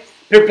 okay?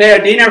 Prepare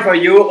dinner for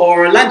you,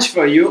 or lunch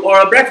for you,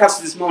 or a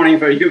breakfast this morning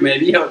for you,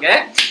 maybe,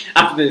 okay?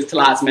 After this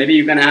class, maybe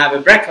you're gonna have a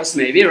breakfast,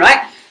 maybe,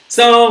 right?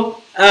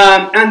 So,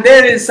 and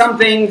there is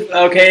something,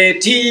 okay,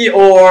 tea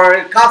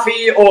or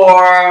coffee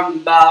or,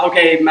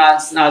 okay,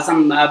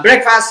 some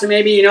breakfast,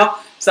 maybe,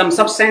 some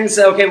substance,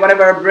 okay,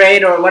 whatever,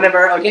 bread or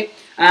whatever, okay,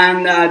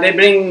 and they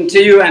bring to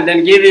you and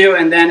then give you,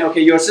 and then,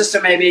 okay, your sister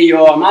maybe,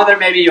 your mother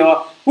maybe,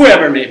 your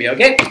whoever maybe,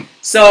 okay?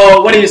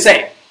 So, what do you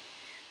say?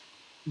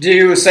 Do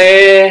you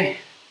say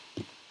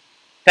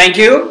thank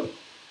you?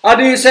 Or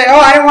do you say, oh,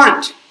 I don't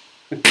want?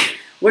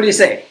 What do you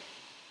say?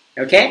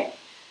 Okay?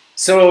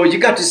 So you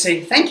got to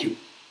say thank you.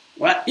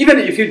 Well, even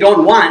if you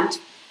don't want,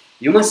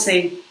 you must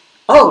say,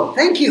 oh,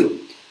 thank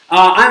you.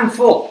 I'm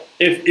full.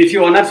 If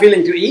you are not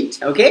feeling to eat,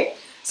 okay?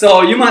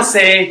 So you must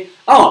say,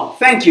 oh,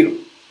 thank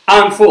you.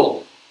 I'm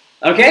full.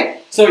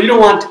 Okay? So you don't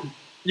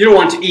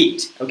want to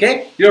eat,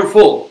 okay? You're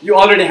full. You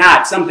already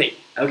had something,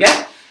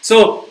 okay?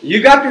 So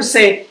you got to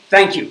say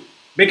thank you,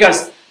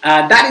 because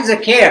that is a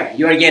care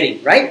you are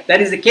getting, right? That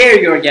is the care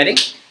you are getting.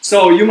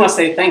 So you must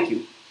say thank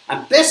you.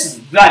 And this is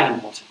very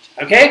important,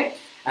 okay?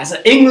 As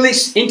an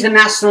English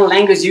international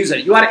language user,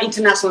 you are an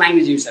international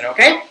language user,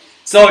 okay?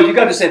 So you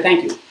got to say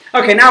thank you.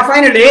 Okay, now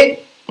finally,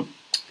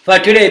 for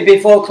today,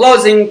 before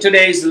closing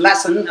today's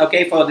lesson,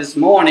 okay, for this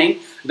morning,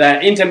 the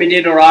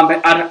intermediate or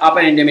upper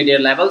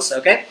intermediate levels,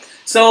 okay?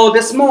 So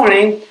this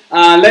morning,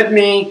 let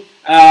me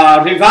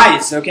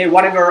revise, okay,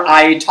 whatever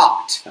I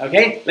taught,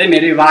 okay? Let me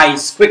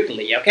revise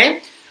quickly,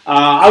 okay?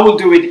 I will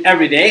do it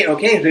every day,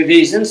 okay,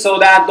 revision, so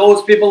that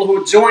those people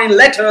who join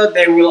later,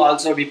 they will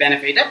also be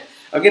benefited.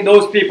 Okay,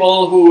 those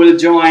people who will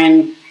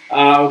join,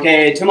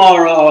 okay,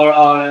 tomorrow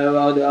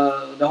or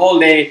the whole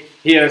day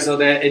here, so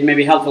that it may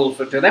be helpful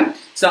to them.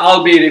 So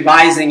I'll be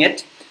revising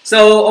it.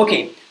 So,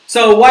 okay,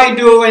 so why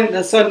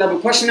do, so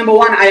question number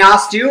one I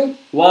asked you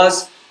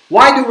was,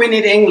 why do we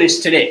need English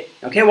today?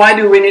 Okay, why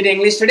do we need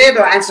English today?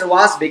 The answer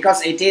was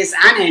because it is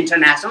an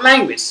international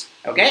language,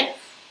 okay?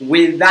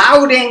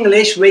 Without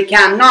English, we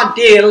cannot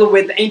deal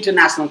with the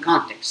international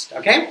context,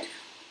 okay?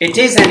 It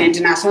is an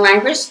international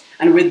language,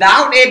 and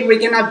without it, we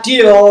cannot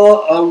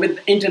deal with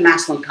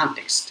international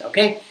context,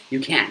 okay? You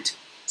can't.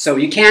 So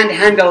you can't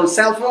handle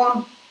cell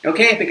phone,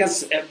 okay?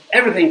 Because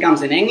everything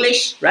comes in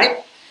English, right?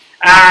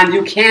 And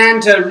you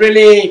can't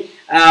really,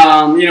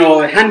 you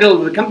know, handle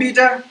the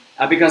computer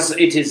because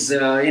it is,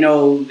 you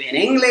know, in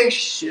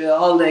English.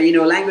 All the, you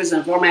know, language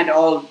and format,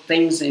 all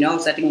things, you know,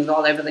 settings,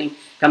 all everything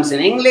comes in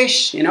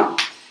English, you know.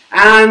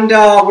 And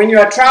when you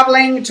are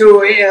traveling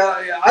to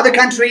other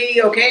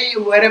country, okay,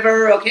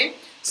 wherever, okay,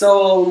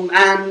 so,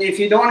 and if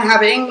you don't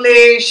have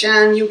English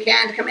and you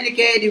can't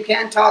communicate, you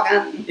can't talk,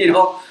 and, you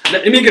know,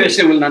 the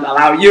immigration will not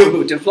allow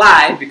you to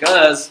fly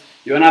because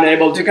you are not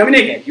able to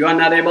communicate. You are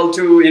not able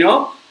to, you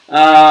know,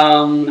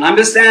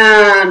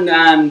 understand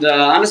and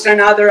understand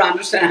other,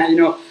 understand,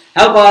 you know,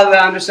 help other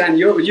understand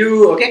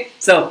you, okay?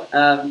 So,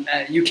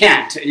 you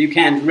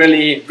can't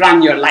really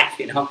run your life,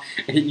 you know.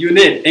 You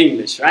need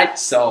English, right?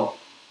 So,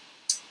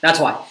 that's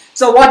why.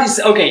 So what is,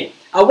 okay,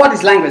 what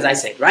is language, I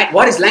said, right?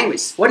 What is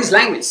language? What is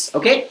language,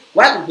 okay?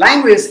 Well,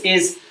 language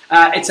is,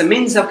 it's a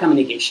means of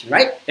communication,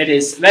 right? It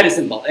is very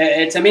simple.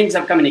 It's a means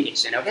of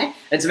communication, okay?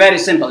 It's very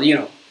simple, you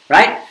know,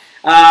 right?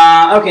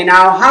 Okay,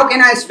 now, how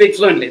can I speak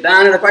fluently? The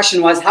another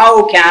question was,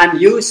 how can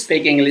you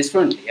speak English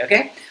fluently,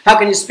 okay? How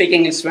can you speak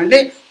English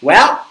fluently?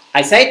 Well,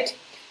 I said,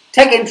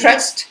 take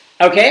interest,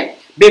 okay?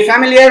 Be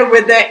familiar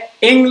with the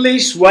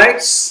English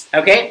words,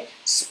 okay?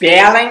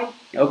 Spelling,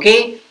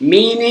 okay?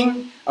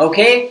 Meaning,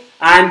 okay,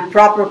 and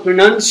proper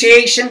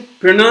pronunciation,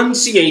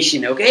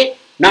 okay,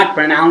 not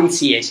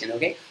pronunciation,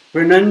 okay,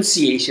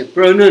 pronunciation,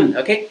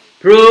 okay,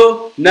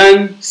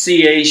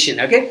 pronunciation,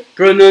 okay,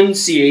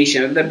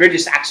 pronunciation, the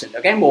British accent,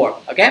 okay, more,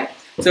 okay,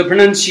 so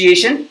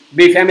pronunciation,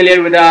 be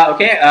familiar with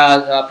okay,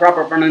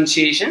 proper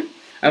pronunciation,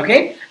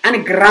 okay,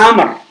 and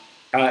grammar,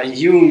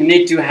 you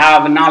need to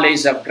have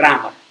knowledge of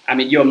grammar. I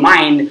mean, your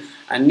mind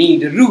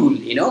need rule,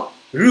 you know,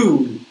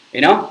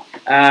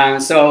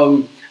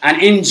 so,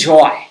 and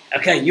enjoy.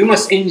 Okay, you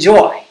must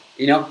enjoy,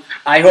 you know.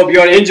 I hope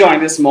you're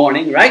enjoying this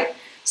morning, right?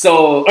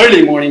 So,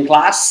 early morning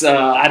class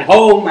at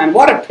home, and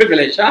what a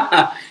privilege,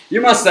 huh?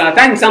 You must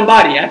thank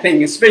somebody, I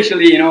think,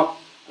 especially, you know,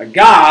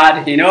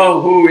 God, you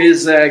know, who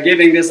is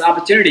giving this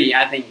opportunity,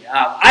 I think.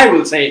 I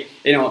will say,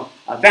 you know,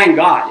 thank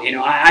God, you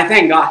know, I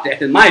thank God,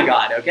 my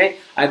God, okay?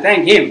 I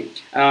thank Him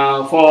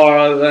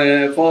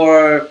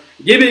for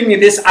giving me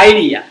this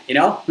idea, you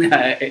know.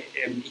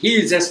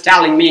 He's just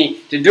telling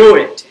me to do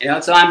it, you know,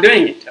 so I'm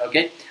doing it,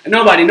 okay?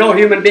 Nobody, no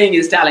human being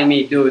is telling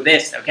me to do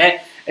this,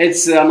 okay?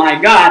 It's my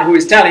God who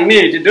is telling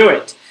me to do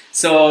it.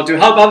 So, to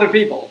help other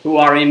people who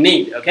are in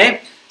need,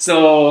 okay?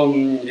 So,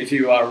 if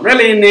you are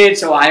really in need,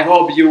 so I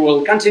hope you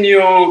will continue.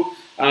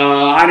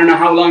 I don't know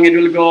how long it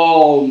will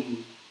go,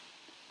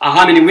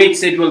 how many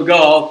weeks it will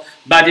go,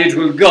 but it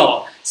will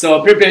go.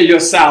 So, prepare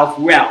yourself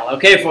well,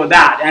 okay, for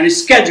that. And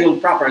schedule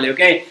properly,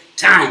 okay?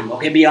 Time,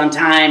 okay? Be on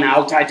time.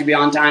 I'll try to be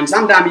on time.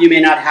 Sometimes you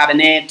may not have a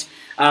net.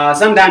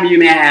 Sometimes you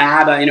may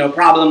have a, you know,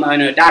 problem, you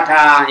know,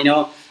 data, you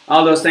know,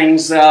 all those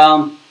things.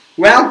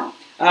 Well,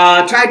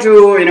 try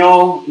to, you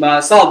know,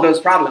 solve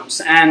those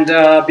problems and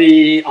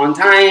be on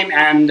time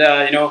and,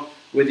 you know,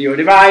 with your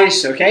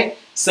device, okay?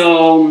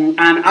 So,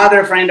 and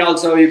other friend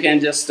also, you can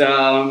just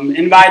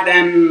invite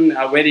them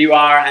where you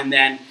are, and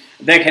then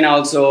they can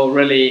also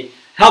really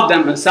help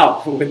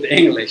themselves with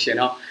English, you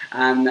know.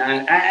 And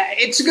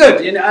it's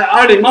good in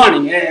early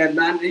morning,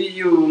 and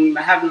you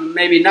have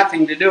maybe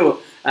nothing to do,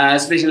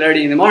 especially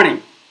early in the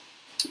morning,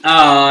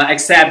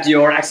 except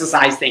your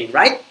exercise thing,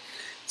 right?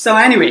 So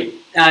anyway,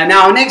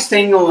 Now, next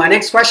thing,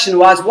 next question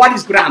was, what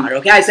is grammar?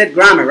 Okay, I said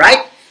grammar,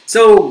 right?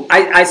 So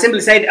I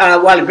simply said,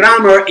 well,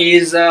 grammar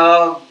is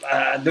the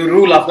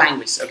rule of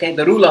language. Okay,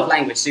 the rule of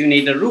language. So you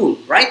need a rule,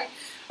 right?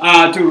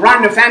 To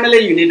run a family,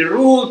 you need a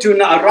rule. To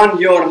run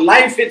your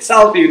life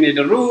itself, you need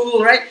a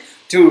rule, right?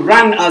 To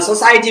run a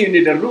society, you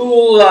need a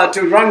rule.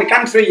 To run a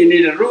country, you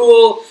need a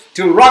rule.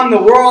 To run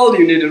the world,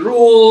 you need a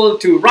rule.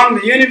 To run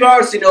the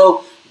universe, you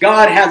know,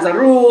 God has a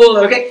rule,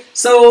 okay?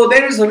 So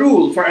there is a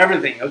rule for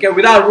everything, okay?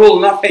 Without rule,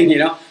 nothing, you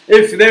know.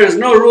 If there is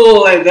no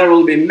rule, there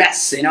will be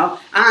mess, you know.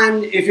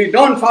 And if you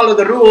don't follow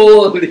the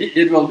rule,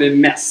 it will be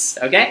mess,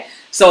 okay?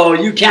 So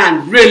you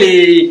can't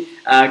really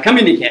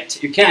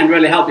communicate. You can't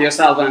really help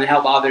yourself and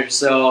help others.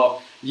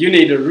 So you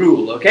need a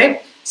rule,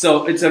 okay?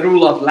 So it's a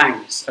rule of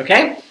language,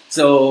 okay?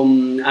 So,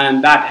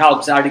 and that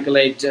helps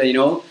articulate, you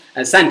know,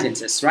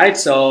 sentences, right?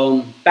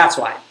 So that's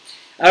why.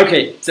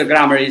 Okay, so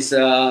grammar is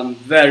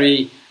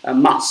very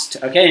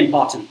must, okay,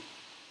 important.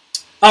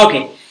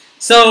 Okay,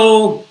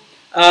 so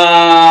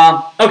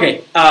the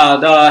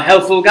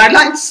helpful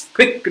guidelines,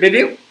 quick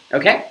review,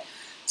 okay.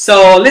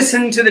 So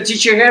listen to the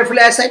teacher carefully,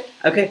 I said,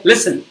 okay,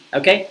 listen,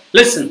 okay,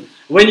 listen.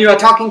 When you are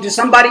talking to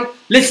somebody,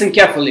 listen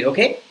carefully,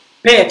 okay,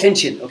 pay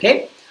attention,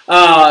 okay.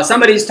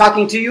 Somebody is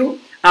talking to you,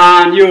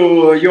 and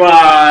you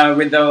are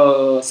with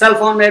the cell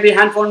phone maybe,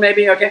 handphone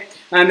maybe, okay,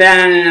 and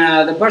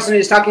then the person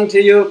is talking to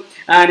you,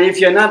 and if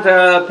you're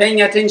not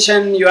paying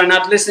attention, you are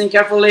not listening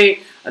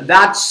carefully,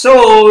 that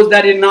shows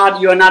that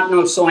you are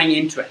not showing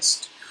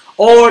interest.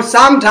 Or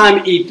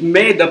sometimes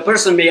the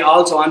person may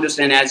also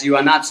understand as you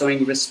are not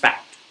showing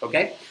respect,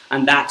 okay,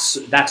 and that's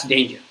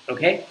danger,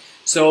 okay.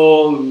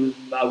 So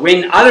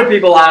when other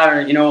people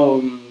are, you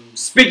know,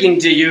 speaking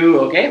to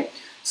you, okay,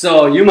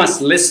 so you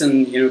must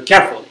listen, you know,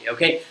 carefully,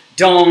 okay.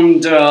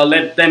 Don't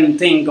let them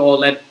think, or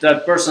let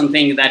that person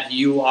think that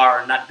you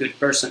are not good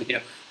person, you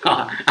know.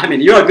 I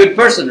mean, you're a good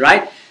person,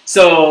 right?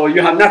 So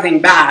you have nothing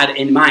bad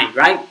in mind,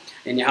 right?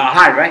 In your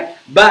heart, right?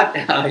 But,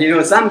 you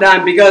know,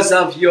 sometimes because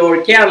of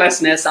your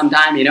carelessness,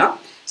 sometimes, you know,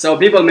 so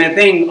people may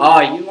think, oh,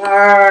 you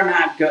are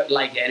not good,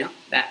 like, you know,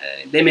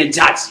 they may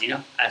judge, you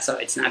know, so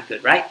it's not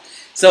good, right?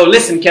 So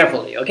listen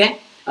carefully, okay?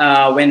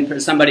 When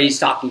somebody is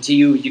talking to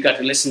you, you got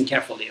to listen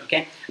carefully,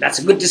 okay? That's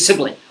a good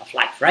discipline of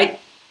life, right?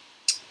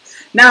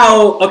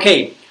 Now,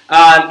 okay,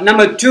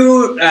 number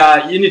 2,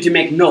 you need to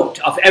make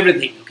note of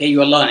everything, okay,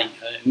 you are learning.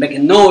 Make a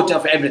note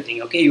of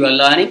everything, okay, you are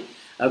learning,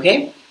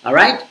 okay, all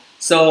right.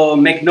 So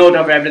make note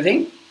of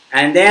everything,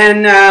 and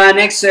then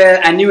next a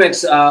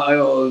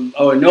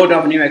note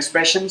of new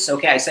expressions.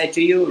 Okay, I said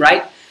to you,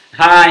 right?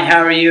 Hi, how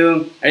are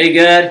you? Are you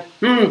good?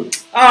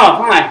 Oh,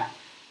 fine.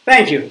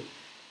 Thank you.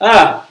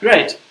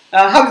 Great.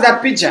 How is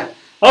that pizza?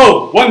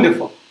 Oh,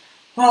 wonderful.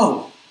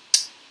 Oh,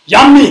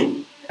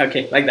 yummy.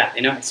 Okay, like that,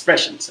 you know,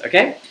 expressions.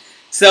 Okay.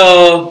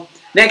 So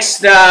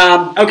next,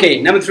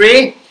 okay, number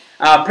 3,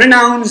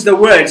 pronounce the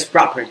words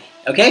properly.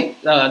 Okay,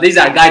 these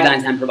are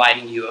guidelines I'm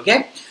providing you.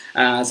 Okay.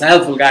 So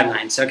helpful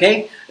guidelines,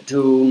 okay,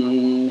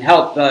 to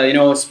help, you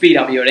know, speed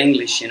up your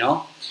English, you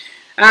know,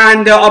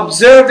 and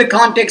observe the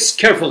context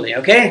carefully,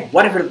 okay,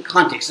 whatever the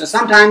context. So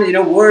sometimes, you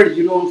know, word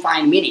you don't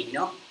find meaning, you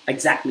know,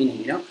 exact meaning,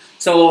 you know,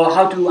 so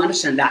how to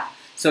understand that?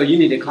 So you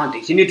need a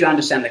context, you need to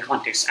understand the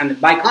context, and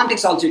by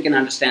context also you can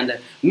understand the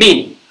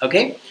meaning,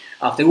 okay,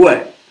 of the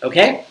word,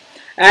 okay.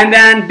 And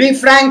then be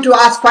frank to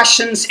ask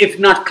questions if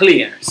not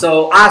clear.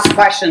 So ask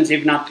questions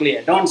if not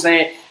clear. Don't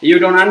say you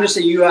don't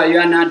understand. You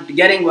are not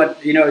getting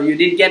what, you know, you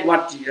didn't get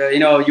what you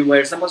know you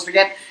were supposed to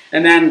get,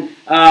 and then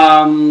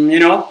you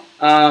know,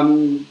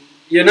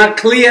 you're not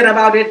clear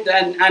about it.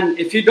 And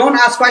if you don't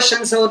ask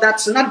questions, so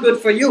that's not good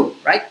for you,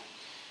 right?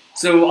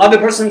 So other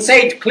person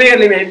say it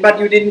clearly, maybe, but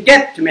you didn't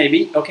get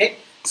maybe. Okay.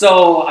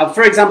 So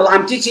for example,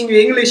 I'm teaching you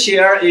English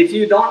here. If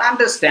you don't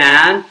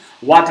understand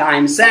what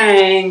I'm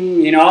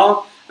saying, you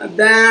know,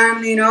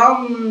 then, you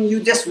know, you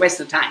just waste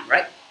the time,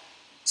 right?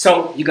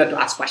 So you got to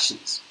ask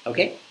questions,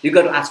 okay? You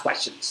got to ask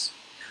questions.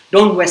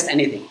 Don't waste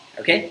anything,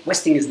 okay?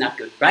 Wasting is not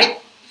good, right?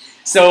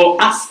 So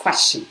ask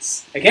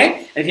questions,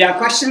 okay? If you have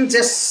questions,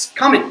 just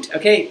comment,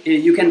 okay?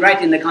 You can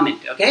write in the comment,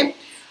 okay?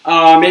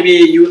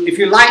 Maybe if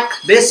you like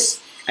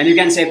this, and you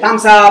can say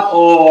thumbs up,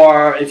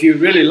 or if you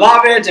really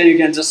love it, and you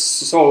can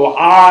just so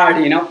hard,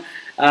 you know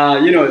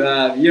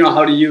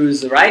how to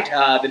use, right?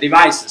 The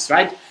devices,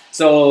 right?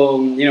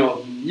 So, you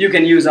know, you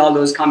can use all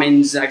those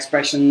comments,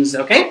 expressions,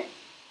 okay?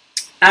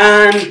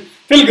 And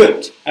feel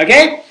good,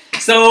 okay?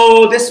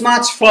 So, this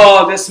much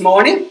for this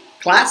morning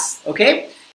class, okay?